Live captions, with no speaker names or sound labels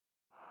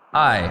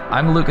Hi,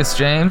 I'm Lucas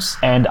James.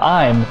 And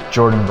I'm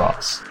Jordan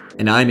Ross.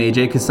 And I'm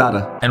AJ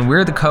Casada. And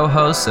we're the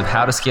co-hosts of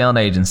How to Scale an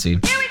Agency.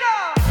 Here we go!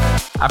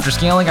 After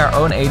scaling our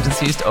own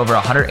agencies to over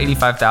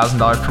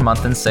 $185,000 per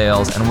month in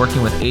sales and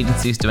working with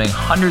agencies doing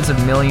hundreds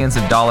of millions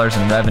of dollars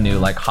in revenue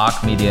like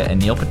Hawk Media and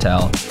Neil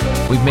Patel,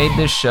 we've made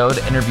this show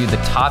to interview the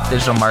top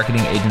digital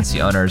marketing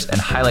agency owners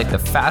and highlight the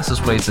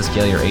fastest ways to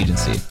scale your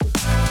agency.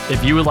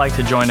 If you would like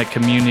to join a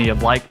community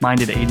of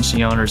like-minded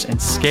agency owners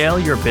and scale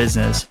your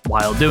business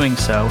while doing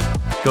so,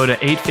 go to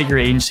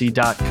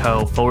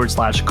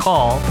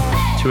 8figureagency.co/call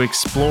to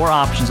explore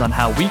options on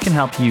how we can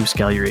help you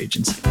scale your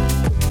agency.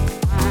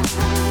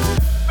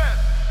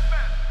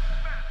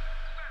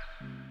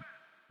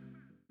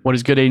 What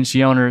is good,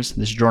 agency owners?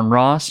 This is Jordan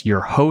Ross, your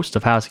host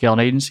of How to Scale an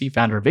Agency,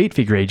 founder of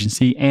 8-Figure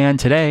Agency. And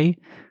today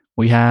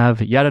we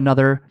have yet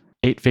another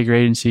 8-Figure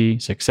Agency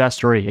success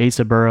story,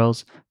 Asa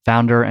Burroughs,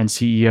 founder and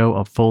CEO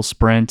of Full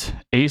Sprint.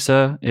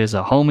 Asa is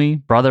a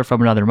homie, brother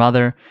from another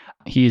mother.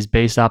 He is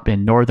based up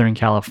in Northern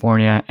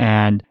California,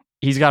 and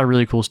he's got a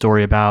really cool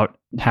story about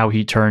how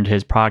he turned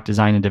his product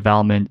design and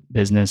development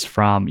business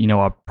from,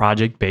 a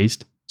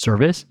project-based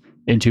service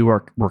into a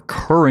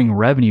recurring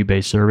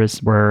revenue-based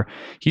service where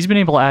he's been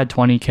able to add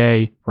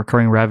 20K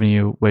recurring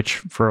revenue, which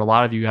for a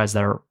lot of you guys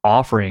that are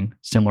offering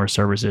similar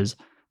services,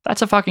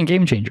 that's a fucking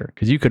game changer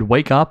because you could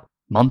wake up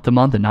month to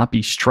month and not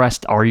be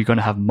stressed. Are you going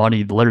to have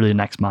money literally the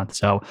next month?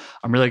 So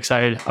I'm really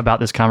excited about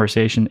this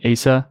conversation.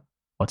 Asa,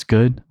 what's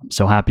good? I'm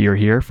so happy you're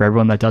here. For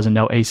everyone that doesn't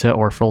know Asa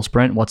or Full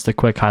Sprint, what's the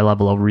quick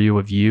high-level overview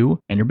of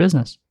you and your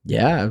business?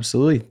 Yeah,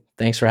 absolutely.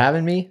 Thanks for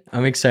having me.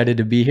 I'm excited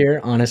to be here.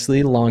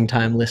 Honestly,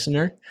 long-time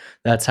listener.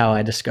 That's how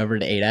I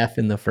discovered 8F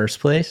in the first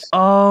place.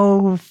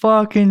 Oh,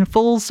 fucking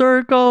full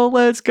circle.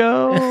 Let's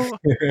go.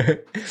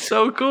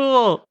 So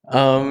cool.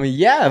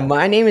 Yeah,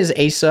 my name is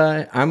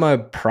Asa. I'm a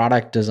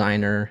product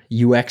designer,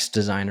 UX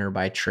designer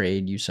by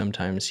trade, you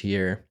sometimes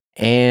hear.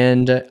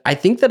 And I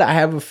think that I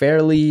have a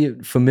fairly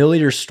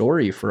familiar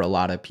story for a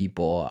lot of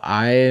people.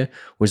 I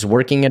was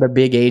working at a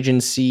big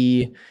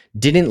agency,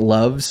 didn't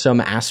love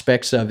some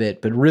aspects of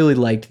it, but really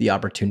liked the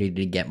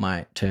opportunity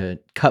to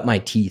cut my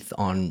teeth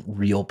on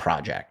real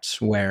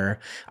projects where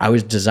I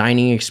was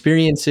designing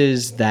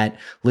experiences that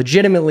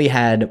legitimately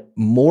had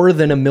more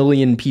than 1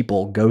 million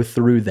people go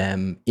through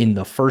them in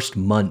the first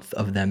month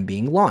of them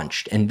being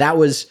launched. And that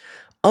was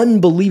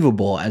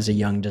unbelievable as a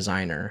young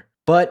designer.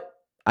 But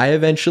I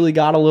eventually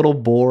got a little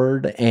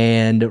bored,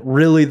 and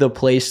really the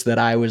place that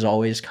I was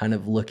always kind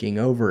of looking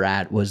over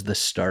at was the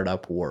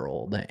startup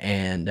world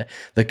and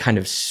the kind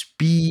of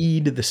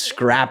speed, the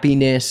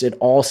scrappiness. It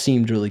all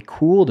seemed really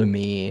cool to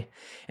me.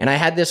 And I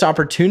had this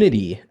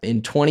opportunity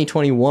in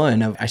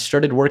 2021. I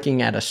started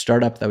working at a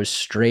startup that was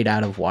straight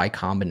out of Y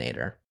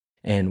Combinator.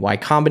 And Y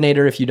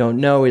Combinator, if you don't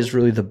know, is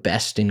really the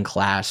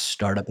best-in-class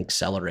startup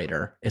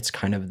accelerator. It's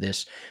kind of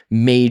this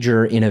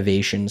major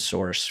innovation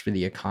source for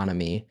the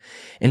economy.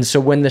 And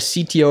so when the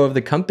CTO of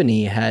the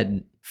company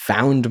had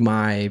found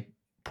my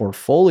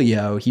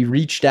portfolio, he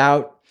reached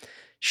out,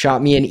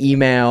 shot me an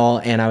email,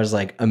 and I was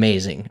like,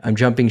 amazing. I'm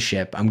jumping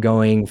ship. I'm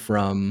going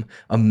from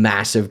a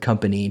massive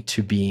company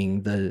to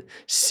being the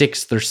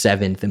 6th or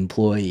 7th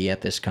employee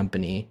at this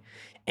company.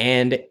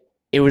 And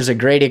it was a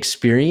great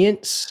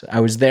experience.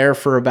 I was there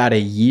for about a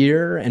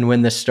year, and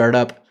when the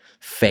startup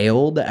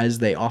failed, as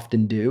they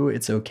often do,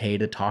 it's okay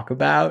to talk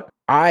about.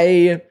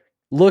 I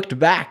looked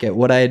back at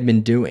what I had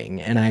been doing,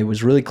 and I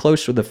was really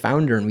close with the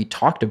founder, and we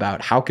talked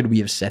about how could we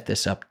have set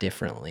this up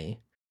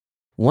differently.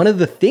 One of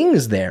the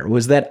things there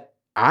was that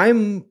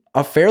I'm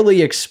a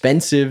fairly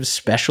expensive,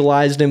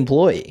 specialized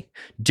employee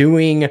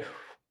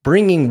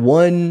bringing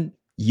one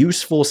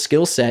useful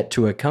skill set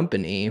to a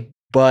company,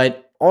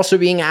 but also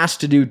being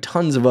asked to do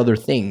tons of other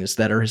things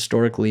that are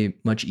historically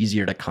much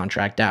easier to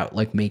contract out,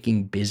 like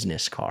making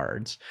business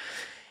cards.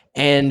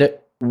 And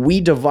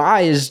we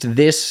devised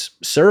this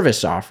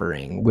service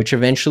offering, which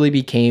eventually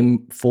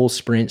became Full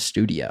Sprint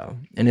Studio.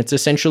 And it's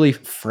essentially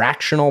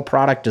fractional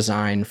product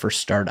design for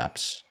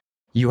startups.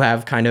 You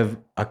have kind of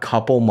a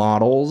couple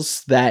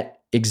models that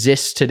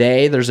exist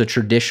today. There's a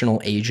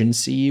traditional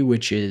agency,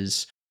 which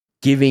is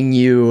giving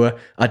you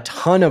a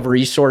ton of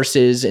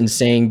resources and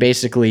saying,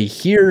 basically,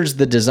 here's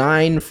the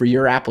design for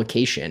your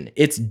application.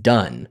 It's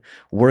done.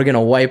 We're going to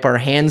wipe our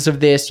hands of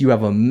this. You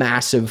have a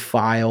massive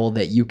file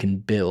that you can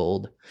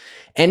build.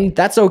 And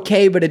that's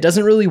okay, but it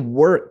doesn't really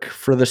work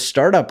for the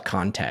startup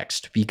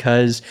context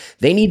because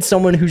they need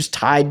someone who's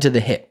tied to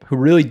the hip, who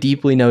really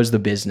deeply knows the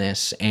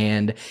business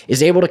and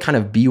is able to kind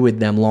of be with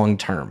them long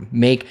term,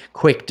 make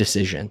quick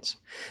decisions.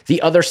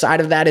 The other side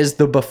of that is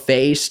the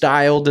buffet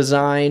style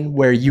design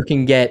where you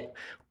can get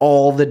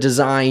all the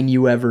design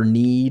you ever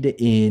need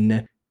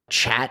in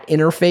chat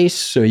interface.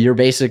 So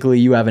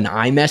you have an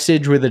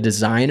iMessage with a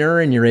designer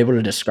and you're able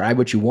to describe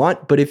what you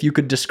want. But if you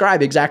could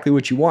describe exactly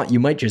what you want,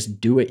 you might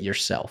just do it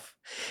yourself.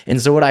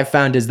 And so what I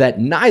found is that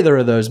neither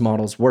of those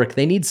models work.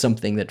 They need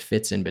something that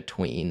fits in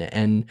between.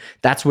 And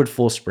that's what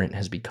Full Sprint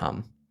has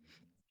become.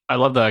 I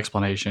love the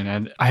explanation.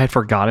 And I had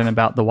forgotten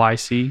about the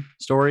YC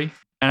story.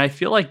 And I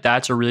feel like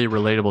that's a really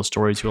relatable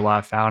story to a lot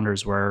of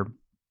founders where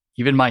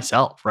even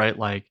myself, right?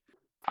 Like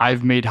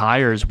I've made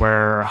hires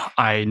where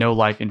I know,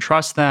 like, and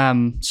trust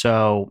them.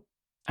 So,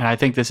 and I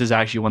think this is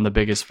actually one of the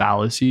biggest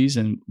fallacies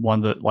and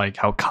one that like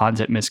how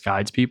content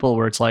misguides people,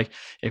 where it's like,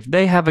 if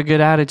they have a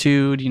good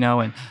attitude,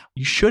 and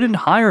you shouldn't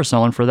hire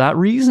someone for that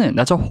reason.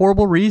 That's a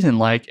horrible reason.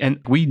 Like, and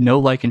we know,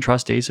 like, and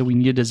trust Asa, we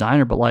need a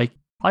designer, but like,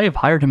 I have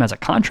hired him as a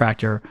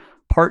contractor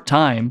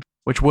part-time,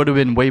 which would have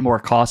been way more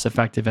cost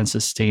effective and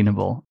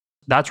sustainable.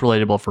 That's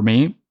relatable for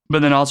me.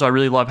 But then also, I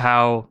really love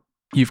how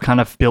you've kind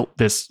of built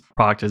this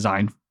product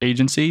design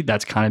agency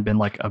that's kind of been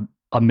like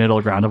a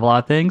middle ground of a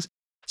lot of things.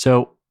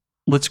 So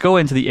let's go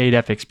into the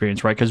 8F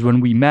experience, right? Because when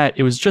we met,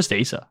 it was just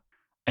Asa.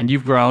 And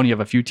you've grown, you have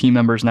a few team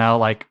members now.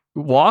 Like,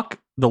 walk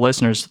the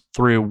listeners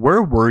through,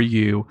 where were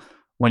you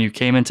when you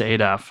came into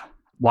 8F?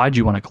 Why did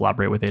you want to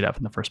collaborate with 8F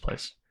in the first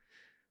place?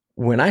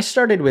 When I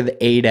started with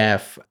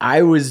 8F,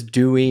 I was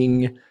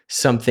doing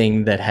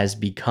something that has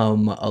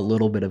become a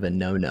little bit of a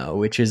no-no,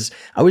 which is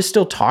I was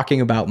still talking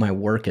about my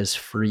work as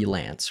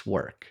freelance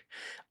work.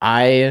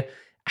 I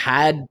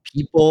had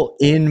people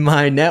in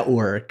my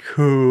network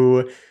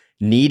who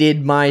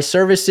needed my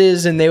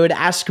services, and they would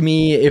ask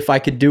me if I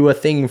could do a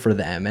thing for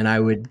them, and I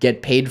would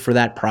get paid for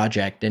that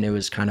project, and it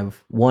was kind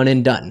of one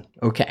and done.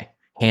 Okay,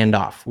 hand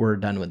off. We're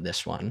done with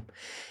this one.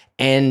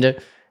 And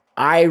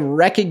I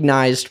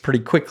recognized pretty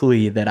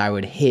quickly that I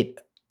would hit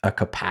a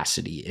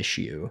capacity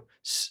issue.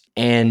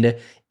 And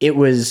it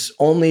was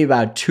only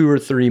about 2 or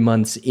 3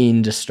 months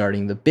into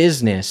starting the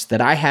business that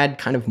I had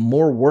kind of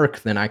more work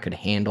than I could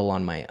handle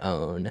on my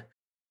own.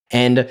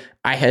 And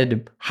I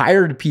had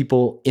hired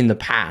people in the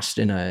past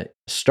in a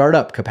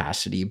startup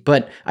capacity,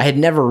 but I had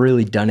never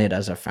really done it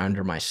as a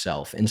founder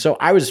myself. And so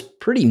I was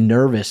pretty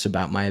nervous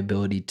about my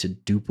ability to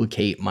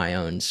duplicate my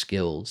own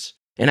skills.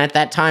 And at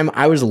that time,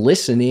 I was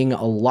listening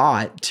a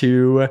lot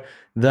to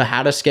the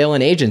How to Scale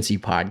an Agency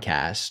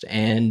podcast.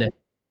 And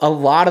a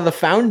lot of the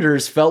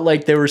founders felt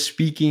like they were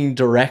speaking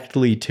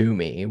directly to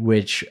me,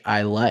 which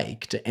I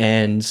liked.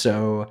 And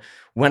so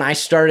when I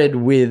started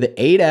with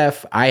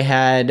 8F, I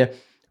had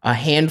a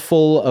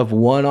handful of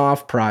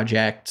one-off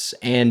projects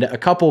and a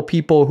couple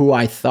people who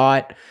I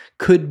thought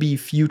could be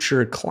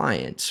future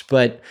clients,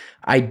 but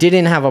I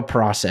didn't have a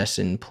process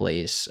in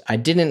place. I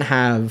didn't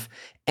have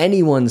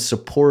anyone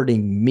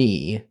supporting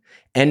me.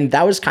 And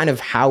that was kind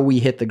of how we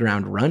hit the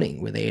ground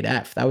running with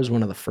 8F. That was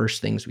one of the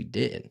first things we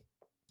did.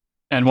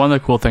 And one of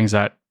the cool things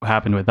that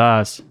happened with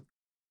us,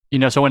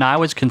 so when I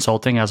was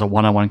consulting as a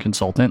one-on-one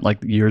consultant,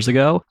 like years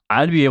ago,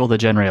 I'd be able to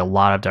generate a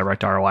lot of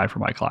direct ROI for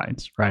my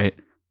clients, right?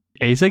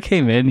 Asa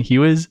came in, he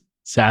was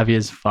savvy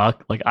as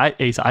fuck. Like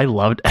Asa, I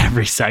loved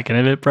every second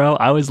of it, bro.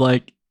 I was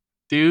like,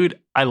 dude,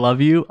 I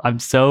love you. I'm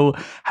so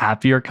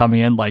happy you're coming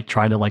in, like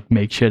trying to like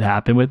make shit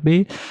happen with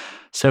me.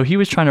 So he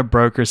was trying to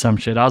broker some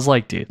shit. I was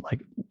like, dude,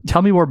 like,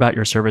 tell me more about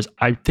your service.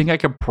 I think I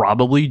could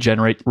probably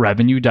generate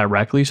revenue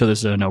directly. So this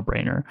is a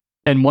no-brainer.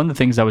 And one of the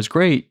things that was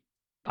great,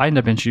 I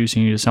ended up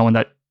introducing you to someone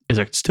that is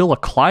still a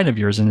client of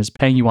yours and is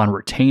paying you on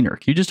retainer.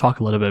 Can you just talk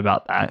a little bit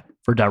about that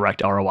for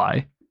direct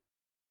ROI?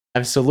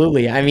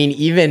 Absolutely. I mean,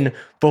 even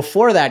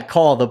before that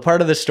call, the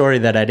part of the story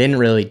that I didn't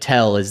really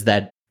tell is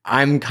that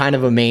I'm kind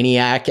of a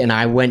maniac, and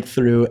I went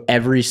through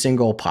every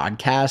single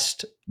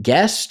podcast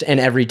guest and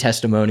every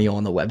testimonial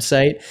on the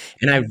website.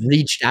 And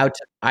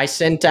I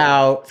sent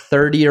out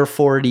 30 or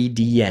 40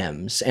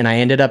 DMs, and I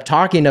ended up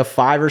talking to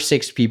 5 or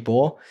 6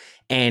 people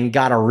and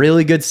got a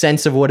really good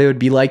sense of what it would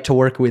be like to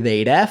work with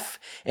 8F.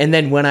 And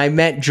then when I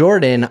met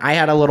Jordan, I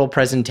had a little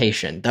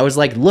presentation that was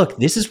like, look,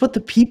 this is what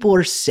the people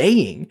are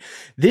saying.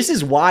 This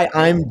is why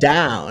I'm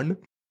down.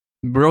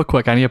 Real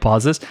quick, I need to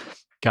pause this.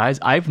 Guys,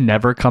 I've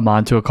never come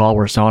onto a call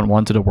where someone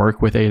wanted to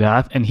work with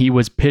 8F and he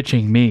was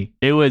pitching me.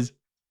 It was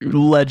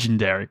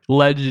legendary.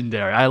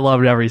 I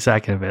loved every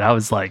second of it. I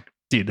was like,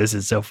 dude, this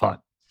is so fun.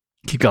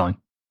 Keep going.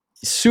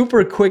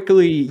 Super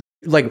quickly,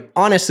 like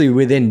honestly,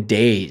 within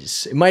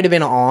days, it might have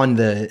been on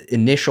the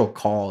initial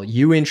call,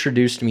 you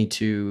introduced me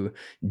to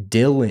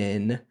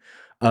Dylan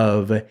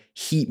of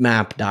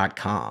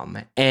heatmap.com.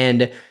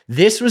 And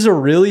this was a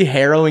really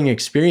harrowing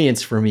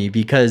experience for me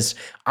because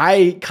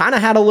I kind of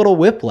had a little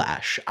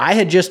whiplash. I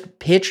had just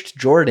pitched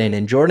Jordan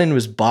and Jordan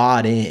was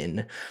bought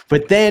in.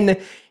 But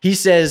then he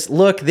says,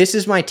 look, this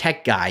is my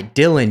tech guy,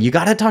 Dylan. You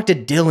got to talk to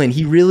Dylan.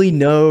 He really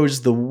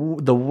knows the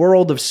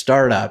world of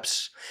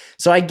startups.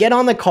 So I get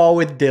on the call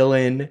with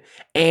Dylan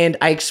and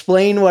I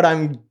explain what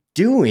I'm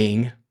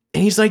doing.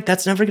 And he's like,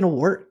 that's never going to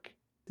work.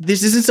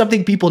 This isn't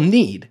something people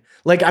need.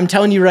 Like, I'm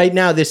telling you right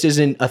now, this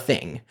isn't a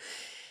thing,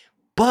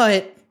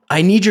 but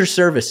I need your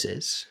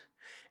services.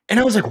 And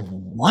I was like,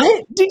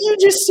 what did you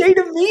just say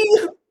to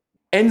me?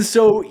 And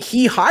so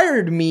he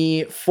hired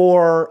me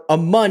for a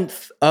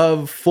month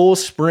of full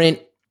sprint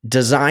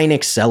design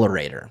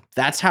accelerator.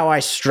 That's how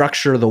I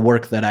structure the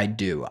work that I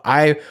do.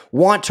 I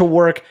want to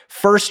work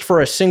first for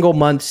a single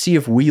month, see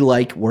if we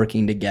like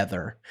working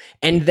together.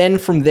 And then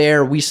from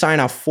there, we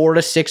sign a 4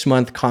 to 6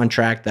 month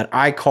contract that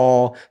I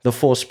call the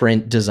full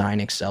sprint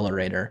design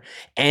accelerator.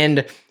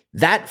 And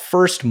that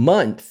first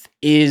month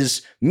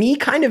is me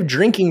kind of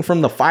drinking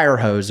from the fire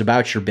hose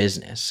about your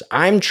business.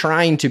 I'm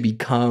trying to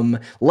become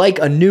like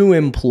a new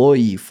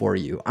employee for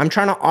you. I'm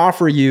trying to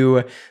offer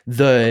you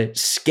the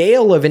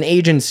scale of an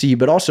agency,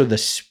 but also the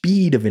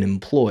speed of an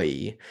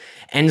employee.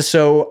 And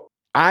so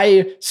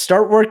I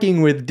start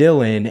working with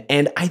Dylan,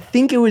 and I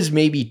think it was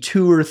maybe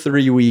 2 or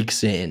 3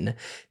 weeks in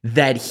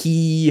that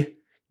he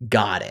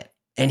got it.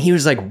 And he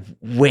was like,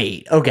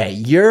 wait, okay,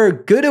 you're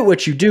good at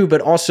what you do, but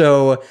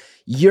also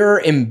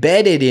you're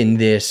embedded in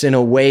this in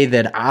a way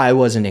that I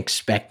wasn't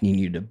expecting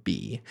you to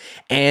be.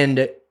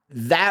 And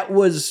that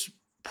was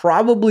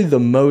probably the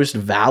most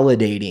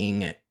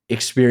validating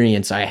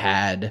experience I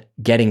had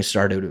getting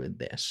started with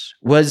this,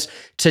 was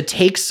to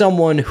take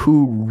someone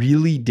who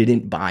really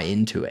didn't buy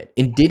into it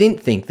and didn't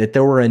think that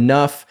there were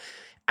enough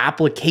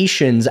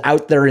applications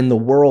out there in the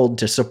world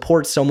to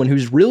support someone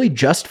who's really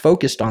just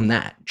focused on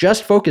that,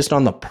 just focused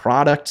on the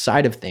product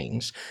side of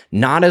things,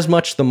 not as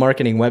much the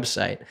marketing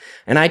website.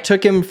 And I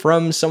took him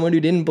from someone who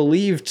didn't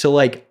believe to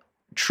like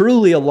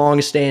truly a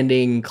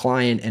long-standing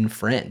client and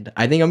friend.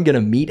 I think I'm going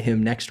to meet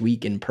him next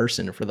week in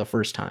person for the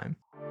first time.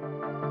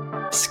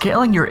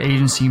 Scaling your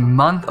agency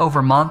month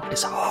over month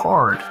is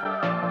hard.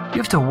 You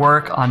have to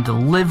work on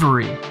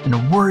delivery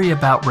and worry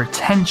about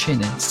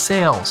retention and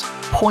sales,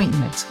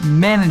 appointments,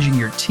 managing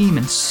your team,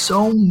 and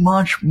so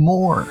much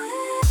more.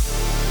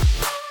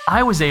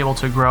 I was able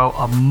to grow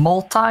a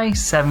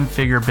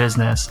multi-7-figure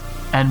business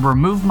and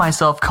remove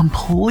myself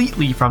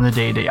completely from the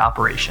day-to-day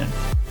operation.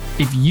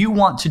 If you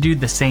want to do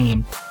the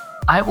same,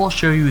 I will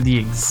show you the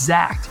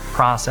exact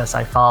process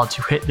I followed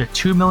to hit the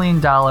 $2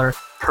 million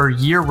per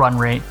year run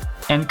rate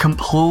and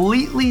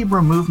completely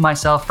remove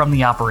myself from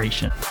the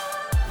operation.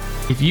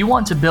 If you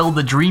want to build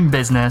the dream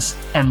business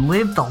and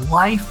live the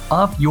life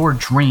of your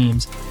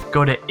dreams,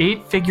 go to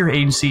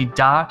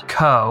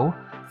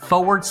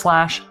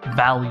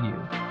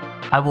 8figureagency.co/value.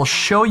 I will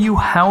show you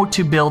how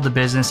to build a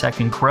business that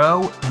can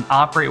grow and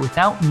operate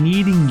without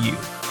needing you.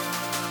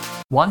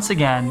 Once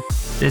again,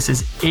 this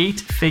is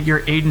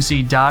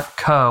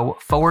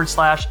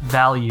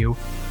 8figureagency.co/value,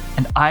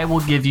 and I will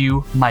give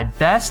you my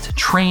best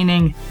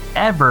training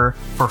ever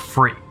for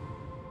free.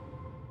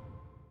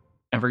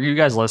 And for you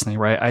guys listening,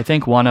 right, I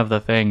think one of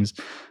the things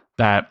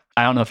that,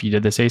 I don't know if you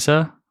did this,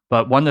 Asa,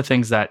 but one of the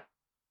things that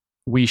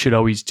we should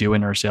always do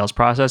in our sales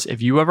process,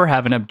 if you ever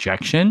have an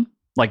objection,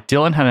 like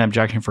Dylan had an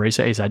objection for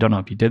Asa, I don't know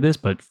if you did this,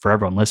 but for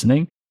everyone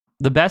listening,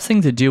 the best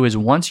thing to do is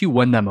once you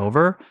win them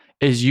over,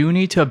 is you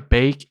need to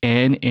bake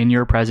in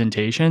your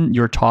presentation,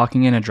 you're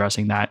talking and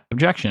addressing that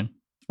objection,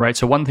 right?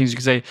 So one of the things you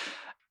could say,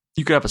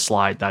 you could have a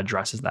slide that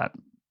addresses that.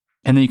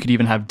 And then you could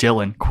even have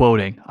Dylan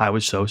quoting, I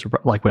was so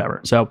surprised, like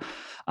whatever. So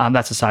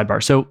that's a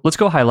sidebar. So let's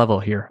go high level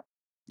here.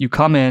 You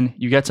come in,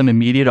 you get some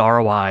immediate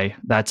ROI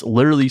that's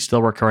literally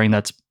still recurring,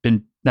 that's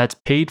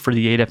paid for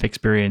the ADEF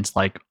experience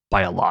like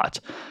by a lot.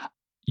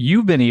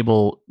 You've been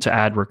able to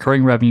add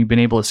recurring revenue, you've been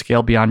able to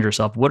scale beyond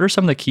yourself. What are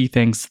some of the key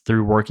things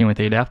through working with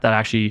ADEF that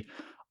actually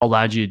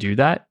allowed you to do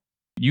that?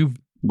 You've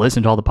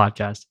listened to all the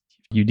podcasts,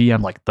 you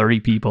DM like 30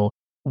 people.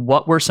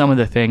 What were some of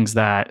the things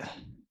that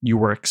you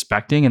were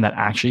expecting and that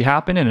actually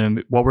happened?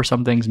 And what were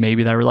some things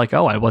maybe that were like,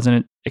 oh, I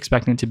wasn't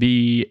expecting it to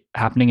be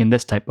happening in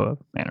this type of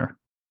manner?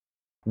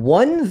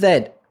 One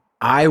that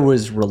I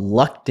was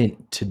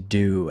reluctant to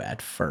do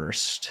at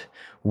first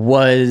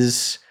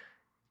was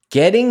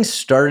getting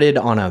started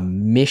on a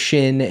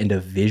mission and a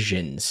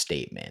vision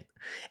statement.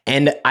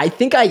 And I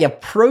think I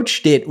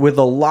approached it with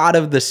a lot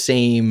of the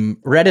same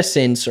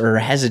reticence or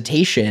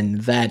hesitation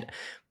that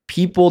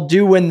people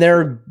do when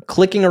they're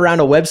clicking around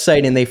a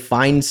website and they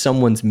find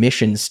someone's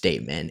mission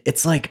statement.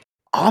 It's like,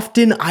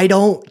 often I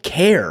don't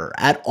care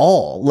at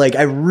all. Like,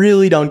 I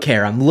really don't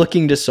care. I'm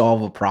looking to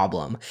solve a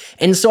problem.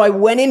 And so I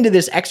went into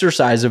this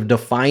exercise of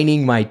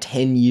defining my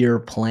 10-year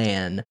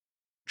plan,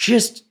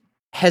 just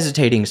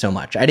hesitating so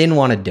much. I didn't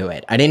want to do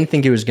it. I didn't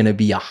think it was going to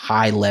be a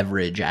high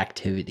leverage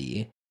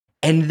activity.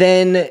 And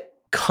then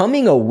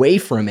coming away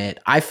from it,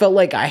 I felt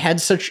like I had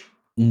such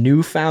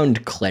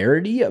newfound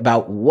clarity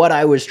about what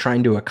I was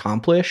trying to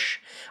accomplish.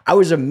 I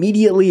was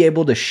immediately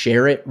able to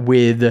share it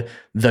with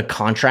the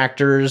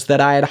contractors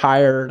that I had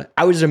hired.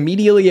 I was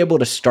immediately able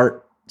to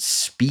start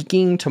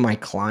speaking to my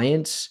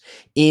clients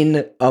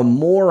in a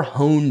more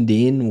honed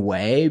in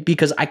way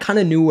because I kind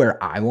of knew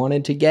where I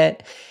wanted to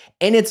get.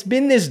 And it's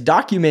been this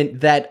document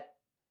that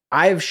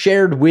I've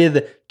shared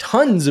with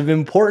tons of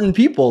important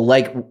people.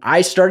 Like,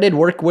 I started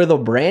work with a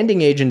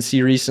branding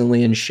agency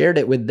recently and shared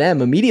it with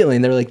them immediately.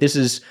 And they're like, this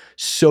is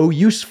so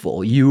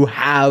useful. You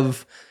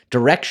have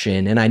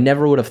direction. And I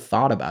never would have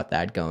thought about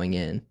that going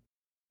in.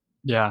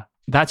 Yeah,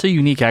 that's a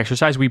unique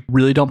exercise. We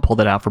really don't pull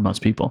that out for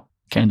most people,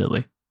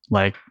 candidly.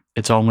 Like,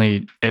 it's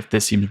only if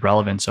this seems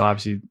relevant. So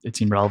obviously it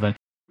seemed relevant.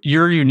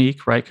 You're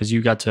unique, right? Because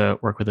you got to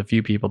work with a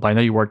few people, but I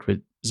know you worked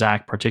with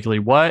Zach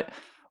particularly.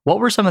 What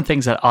were some of the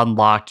things that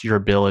unlocked your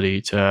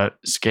ability to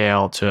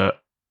scale to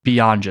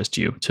beyond just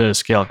you, to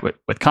scale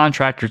with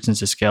contractors and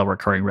to scale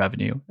recurring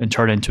revenue and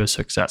turn it into a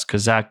success?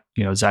 Because Zach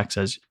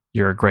says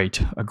you're a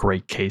great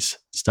case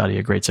study,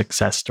 a great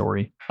success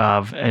story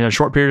of in a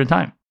short period of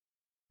time.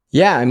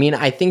 Yeah, I mean,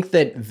 I think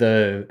that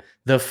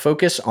the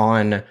focus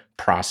on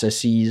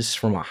processes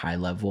from a high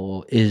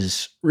level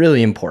is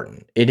really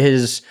important. It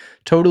has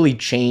totally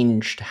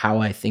changed how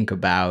I think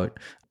about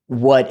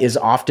what is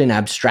often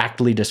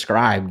abstractly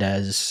described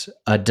as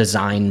a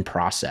design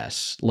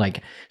process.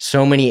 Like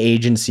so many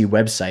agency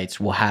websites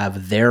will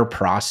have their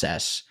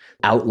process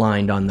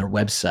outlined on their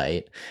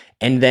website.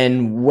 And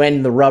then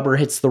when the rubber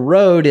hits the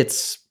road,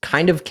 it's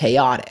kind of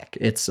chaotic.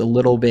 It's a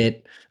little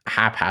bit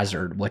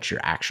haphazard what you're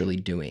actually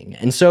doing.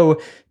 And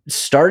so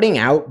starting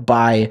out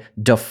by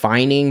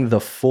defining the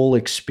full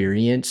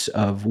experience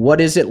of what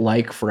is it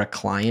like for a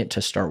client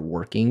to start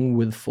working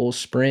with full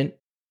sprint,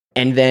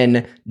 and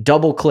then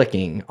double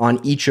clicking on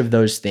each of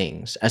those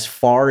things as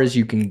far as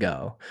you can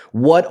go.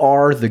 What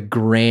are the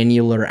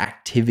granular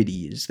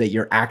activities that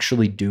you're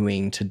actually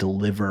doing to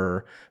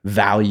deliver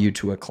value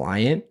to a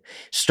client?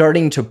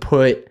 Starting to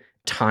put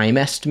time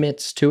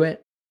estimates to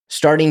it,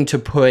 starting to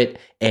put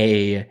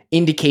a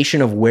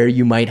indication of where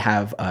you might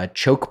have a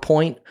choke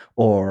point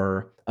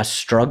or a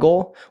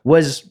struggle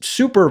was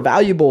super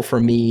valuable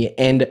for me,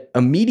 and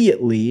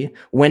immediately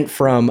went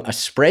from a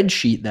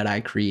spreadsheet that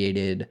I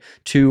created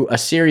to a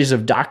series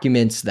of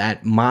documents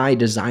that my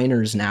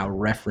designers now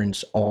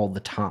reference all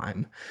the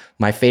time.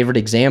 My favorite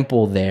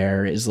example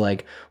there is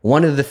like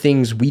one of the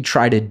things we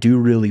try to do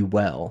really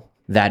well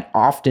that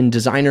often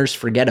designers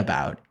forget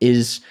about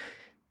is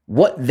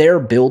what they're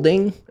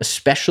building,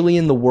 especially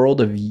in the world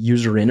of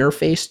user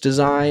interface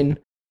design.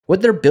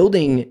 What they're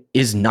building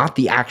is not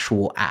the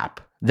actual app.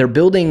 They're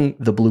building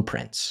the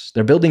blueprints,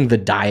 they're building the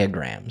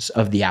diagrams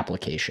of the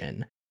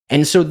application.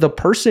 And so the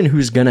person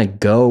who's going to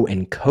go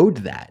and code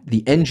that,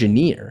 the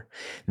engineer,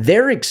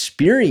 their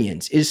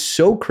experience is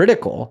so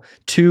critical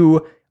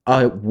to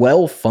a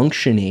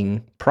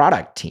well-functioning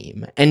product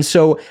team. And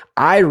so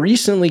I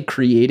recently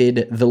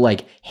created the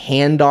like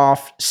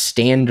handoff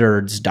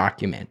standards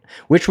document,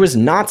 which was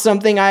not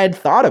something I had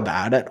thought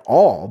about at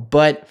all.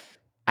 But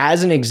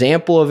as an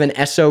example of an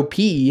SOP,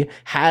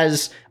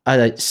 has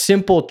a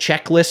simple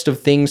checklist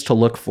of things to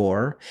look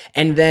for,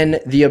 and then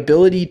the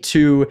ability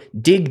to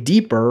dig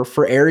deeper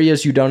for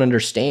areas you don't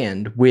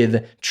understand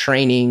with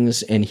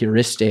trainings and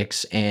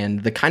heuristics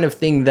and the kind of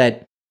thing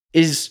that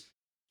is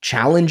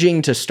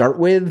challenging to start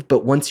with,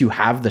 but once you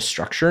have the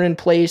structure in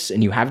place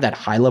and you have that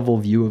high level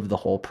view of the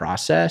whole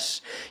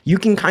process, you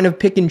can kind of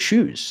pick and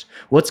choose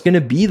what's going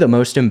to be the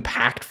most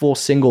impactful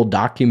single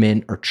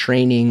document or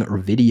training or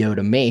video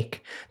to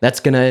make that's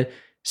going to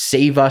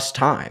save us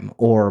time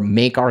or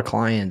make our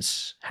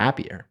clients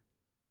happier.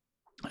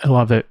 I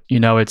love it. You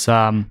know, it's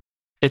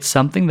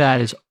something that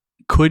is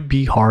could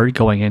be hard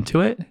going into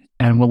it.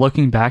 And when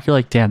looking back, you're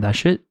like, damn, that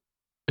shit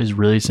is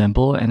really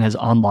simple and has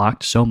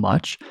unlocked so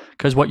much.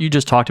 Because what you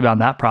just talked about in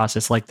that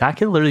process, like that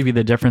could literally be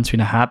the difference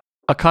between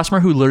a customer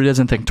who literally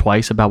doesn't think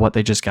twice about what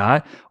they just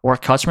got, or a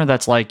customer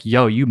that's like,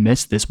 yo, you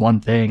missed this one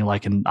thing,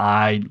 like, and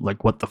I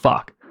like, what the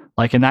fuck?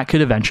 Like, and that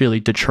could eventually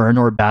lead to churn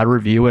or a bad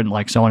review and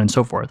like so on and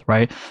so forth,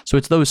 right? So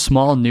it's those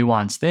small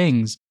nuanced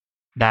things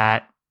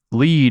that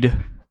lead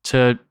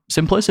to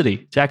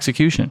simplicity, to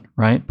execution,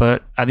 right?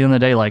 But at the end of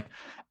the day, like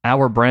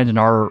our brand and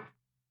our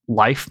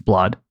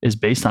lifeblood is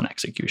based on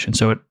execution.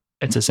 So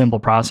it's a simple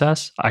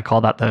process. I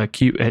call that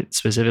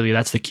specifically,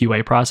 that's the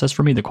QA process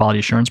for me, the quality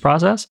assurance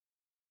process,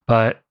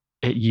 but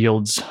it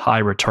yields high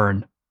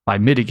return by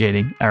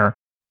mitigating error.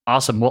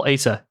 Awesome. Well,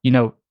 Asa,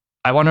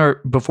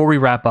 before we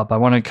wrap up, I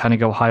want to kind of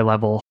go high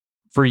level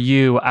for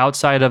you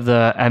outside of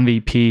the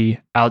MVP,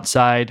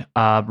 outside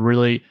of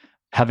really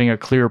having a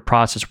clear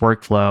process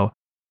workflow.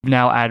 You've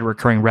now added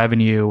recurring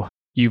revenue.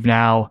 You've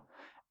now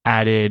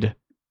added,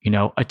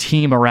 a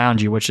team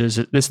around you, this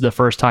is the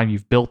first time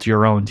you've built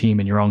your own team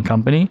in your own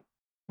company.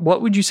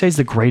 What would you say is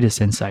the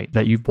greatest insight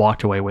that you've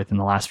walked away with in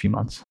the last few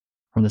months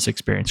from this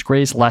experience?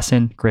 Greatest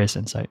lesson, greatest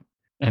insight.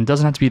 And it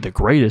doesn't have to be the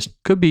greatest,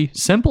 could be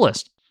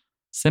simplest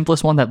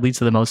one that leads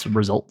to the most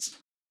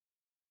results.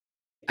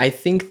 I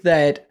think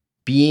that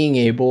being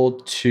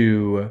able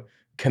to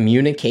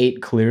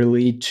communicate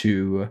clearly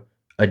to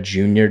a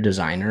junior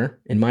designer,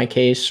 in my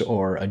case,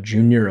 or a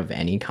junior of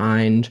any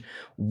kind,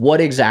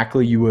 what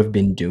exactly you have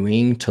been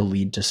doing to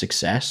lead to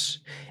success,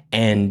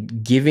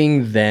 and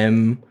giving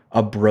them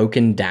a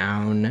broken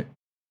down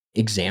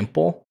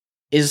example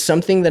is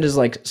something that is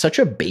like such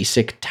a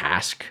basic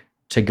task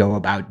to go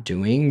about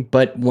doing.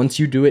 But once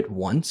you do it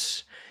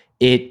once,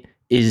 it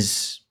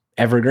is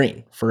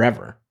evergreen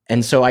forever.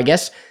 And so I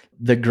guess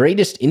the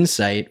greatest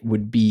insight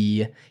would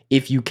be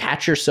if you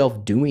catch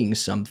yourself doing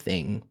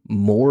something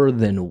more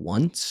than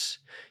once,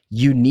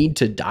 you need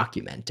to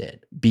document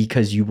it,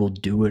 because you will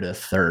do it a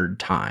third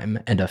time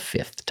and a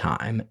fifth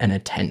time and a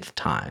 10th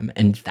time.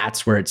 And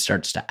that's where it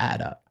starts to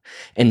add up.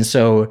 And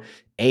so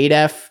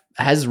ADEF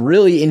has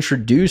really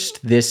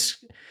introduced this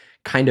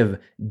kind of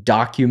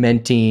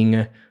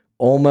documenting,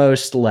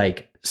 almost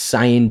like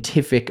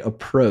scientific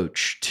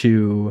approach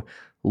to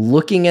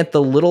looking at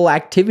the little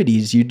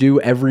activities you do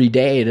every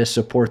day to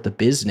support the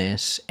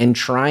business and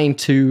trying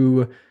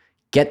to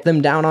get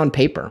them down on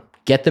paper,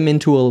 get them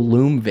into a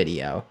Loom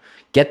video,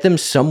 get them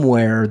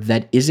somewhere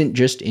that isn't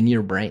just in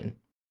your brain.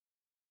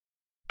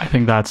 I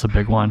think that's a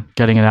big one,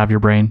 getting it out of your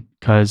brain,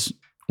 because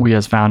we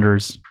as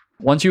founders,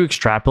 once you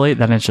extrapolate,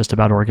 then it's just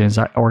about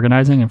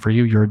organizing. And for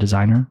you, you're a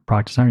designer,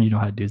 product designer, you know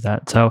how to do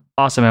that. So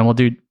awesome, man. Well,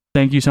 dude,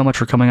 thank you so much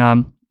for coming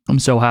on. I'm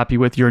so happy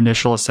with your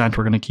initial ascent.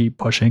 We're going to keep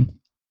pushing.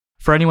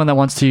 For anyone that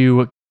wants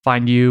to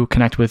find you,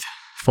 connect with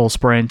Full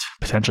Sprint,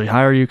 potentially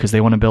hire you because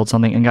they want to build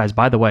something. And guys,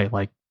 by the way,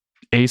 like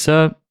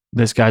Asa,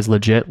 this guy's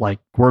legit. Like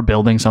we're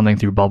building something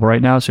through Bubble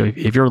right now. So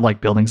if you're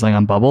like building something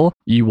on Bubble,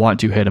 you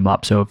want to hit him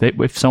up. So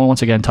if someone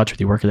wants to get in touch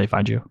with you, where can they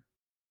find you?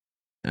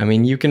 I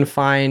mean, you can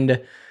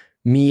find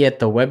me at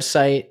the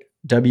website,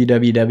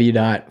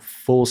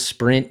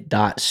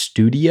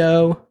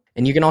 www.fullsprint.studio.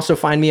 And you can also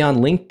find me on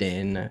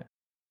LinkedIn,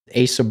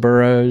 Asa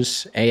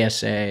Burroughs,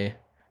 AsaBurroughs.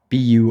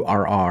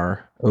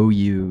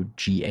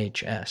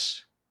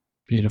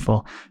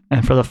 Beautiful.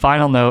 And for the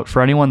final note,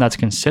 for anyone that's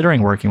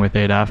considering working with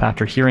ADAF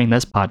after hearing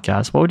this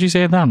podcast, what would you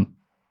say to them?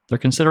 They're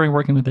considering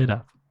working with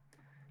ADAF.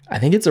 I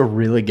think it's a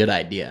really good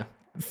idea.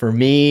 For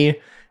me,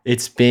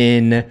 it's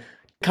been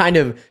kind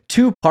of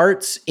two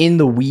parts in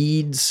the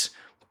weeds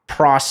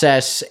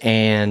process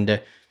and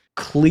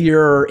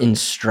clear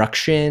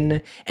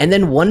instruction, and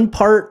then one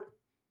part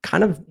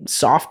kind of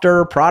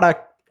softer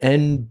product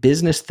and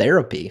business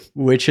therapy,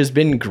 which has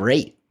been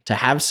great to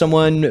have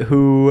someone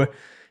who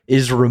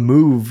is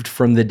removed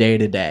from the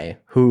day-to-day,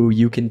 who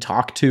you can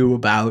talk to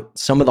about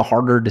some of the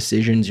harder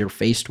decisions you're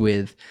faced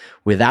with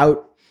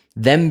without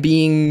them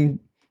being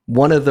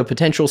one of the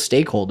potential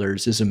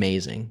stakeholders is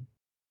amazing.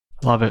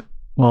 Love it.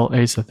 Well,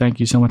 Asa, thank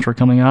you so much for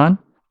coming on.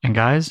 And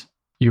guys,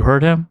 you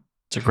heard him.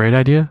 It's a great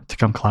idea to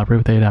come collaborate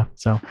with ADAF.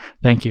 So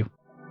thank you.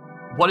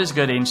 What is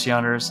good, agency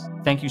owners?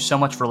 Thank you so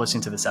much for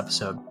listening to this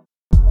episode.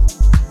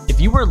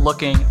 If you are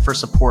looking for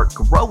support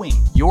growing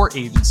your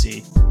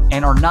agency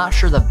and are not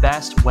sure the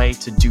best way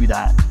to do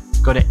that,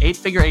 go to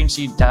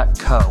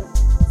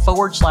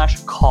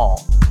 8figureagency.co/call,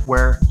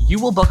 where you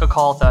will book a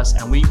call with us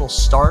and we will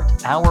start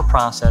our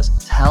process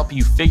to help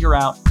you figure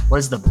out what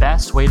is the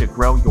best way to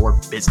grow your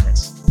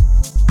business.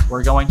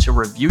 We're going to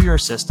review your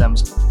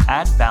systems,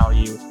 add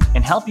value,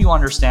 and help you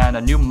understand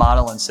a new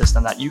model and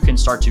system that you can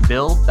start to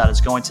build that is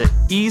going to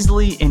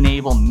easily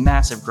enable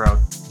massive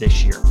growth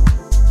this year.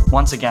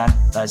 Once again,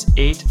 that is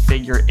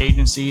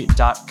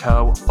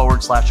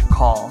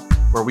 8figureagency.co/call,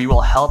 where we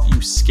will help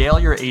you scale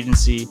your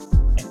agency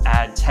and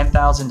add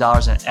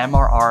 $10,000 in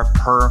MRR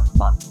per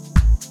month.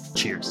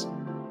 Cheers.